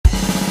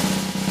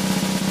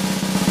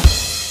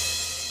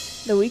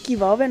The week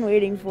you've all been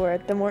waiting for,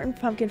 the Morton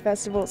Pumpkin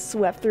Festival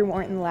swept through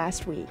Morton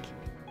last week.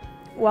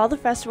 While the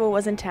festival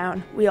was in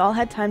town, we all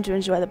had time to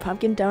enjoy the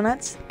pumpkin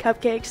donuts,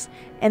 cupcakes,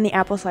 and the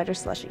apple cider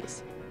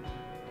slushies.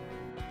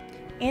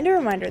 And a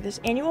reminder, this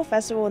annual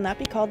festival will not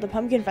be called the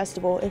Pumpkin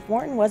Festival if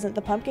Morton wasn't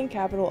the pumpkin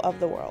capital of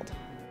the world.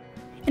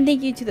 And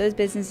thank you to those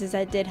businesses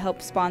that did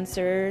help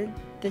sponsor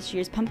this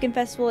year's Pumpkin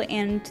Festival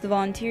and to the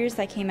volunteers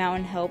that came out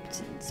and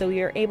helped so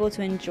we were able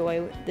to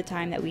enjoy the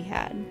time that we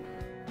had.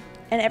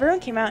 And everyone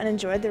came out and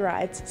enjoyed the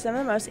rides. Some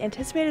of the most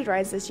anticipated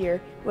rides this year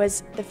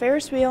was the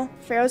Ferris wheel,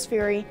 Pharaoh's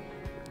Fury,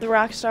 the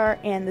Rockstar,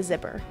 and the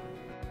Zipper.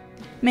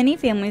 Many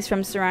families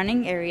from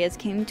surrounding areas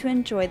came to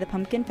enjoy the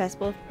Pumpkin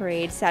Festival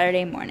Parade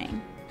Saturday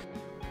morning.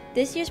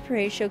 This year's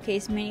parade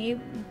showcased many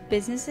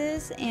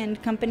businesses and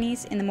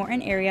companies in the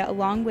Morton area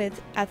along with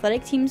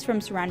athletic teams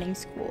from surrounding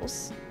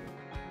schools.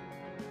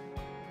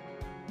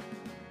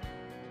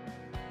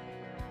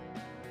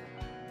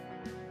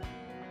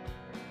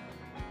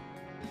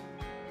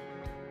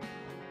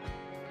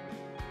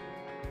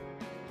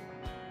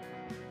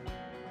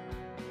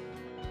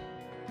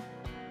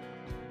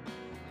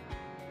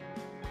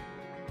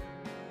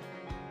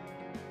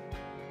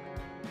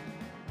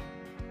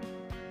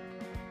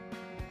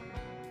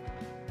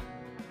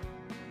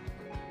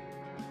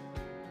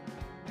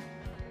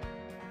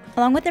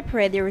 Along with the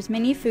parade, there was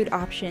many food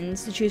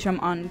options to choose from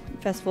on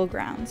festival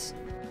grounds.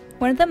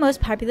 One of the most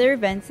popular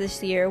events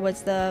this year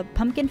was the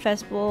Pumpkin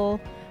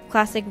Festival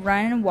Classic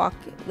Run and Walk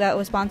that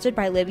was sponsored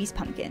by Libby's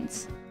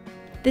Pumpkins.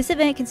 This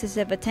event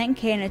consisted of a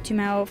 10K and a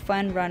 2-mile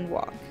fun run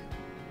walk.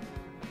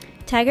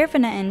 Tiger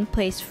Fenton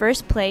placed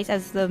first place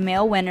as the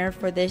male winner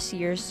for this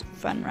year's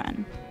fun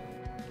run.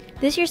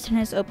 This year's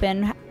tennis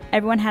open,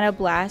 everyone had a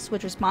blast,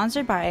 which was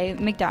sponsored by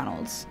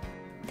McDonald's.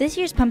 This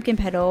year's Pumpkin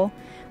Pedal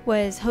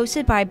was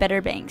hosted by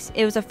Better Banks.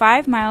 It was a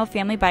 5-mile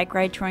family bike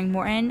ride touring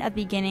Morton at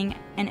the beginning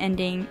and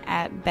ending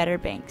at Better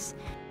Banks.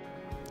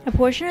 A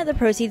portion of the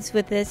proceeds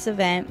with this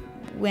event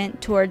went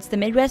towards the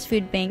Midwest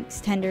Food Bank's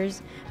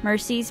Tenders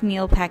Mercy's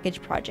Meal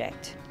Package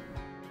project.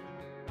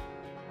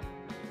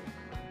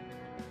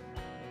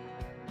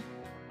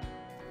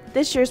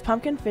 This year's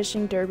Pumpkin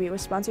Fishing Derby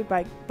was sponsored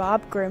by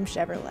Bob Grimm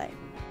Chevrolet.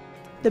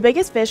 The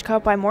biggest fish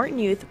caught by Morton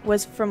youth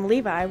was from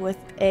Levi with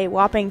a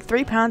whopping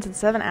 3 pounds and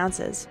 7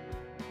 ounces.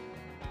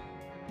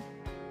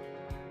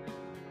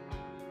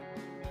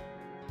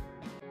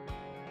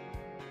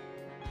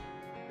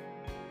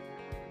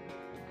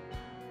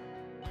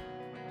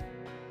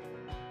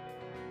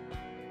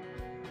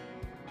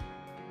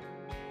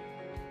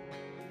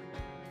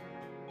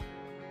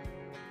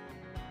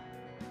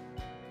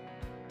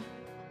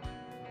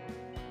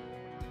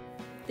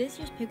 This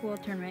year's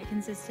pickleball tournament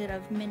consisted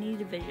of many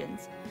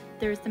divisions.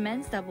 There was the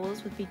men's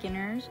doubles with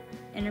beginners,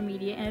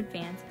 intermediate, and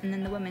advanced, and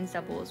then the women's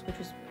doubles, which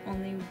was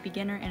only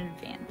beginner and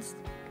advanced.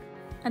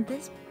 At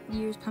this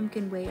year's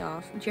Pumpkin Weigh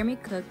Off, Jeremy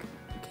Cook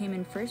came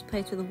in first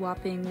place with a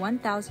whopping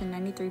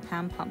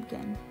 1,093-pound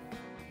pumpkin.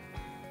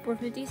 For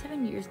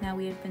 57 years now,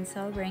 we have been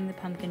celebrating the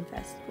Pumpkin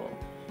Festival.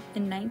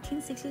 In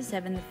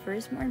 1967, the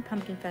first Morton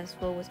Pumpkin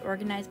Festival was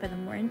organized by the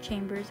Morton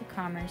Chambers of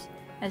Commerce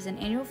as an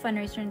annual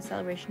fundraiser and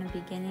celebration of the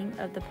beginning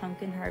of the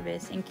pumpkin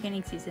harvest and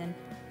canning season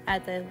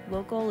at the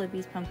local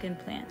Libby's pumpkin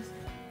plants.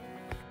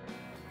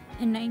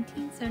 In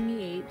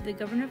 1978, the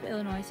governor of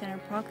Illinois sent a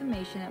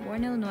proclamation that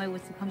Morton, Illinois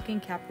was the pumpkin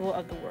capital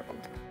of the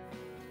world.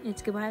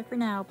 It's goodbye for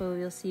now, but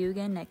we'll see you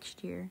again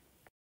next year.